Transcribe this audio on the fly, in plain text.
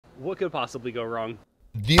What could possibly go wrong?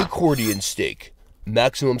 The Accordion Steak.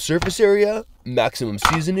 Maximum surface area, maximum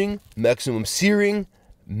seasoning, maximum searing,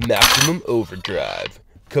 maximum overdrive.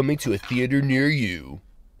 Coming to a theater near you.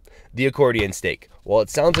 The Accordion Steak. While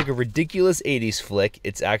it sounds like a ridiculous 80s flick,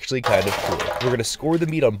 it's actually kind of cool. We're going to score the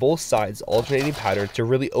meat on both sides, alternating pattern to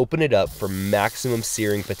really open it up for maximum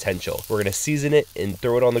searing potential. We're going to season it and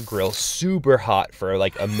throw it on the grill super hot for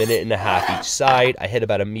like a minute and a half each side. I hit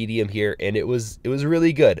about a medium here, and it was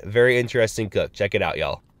really good. Very interesting cook. Check it out,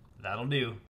 y'all. That'll do.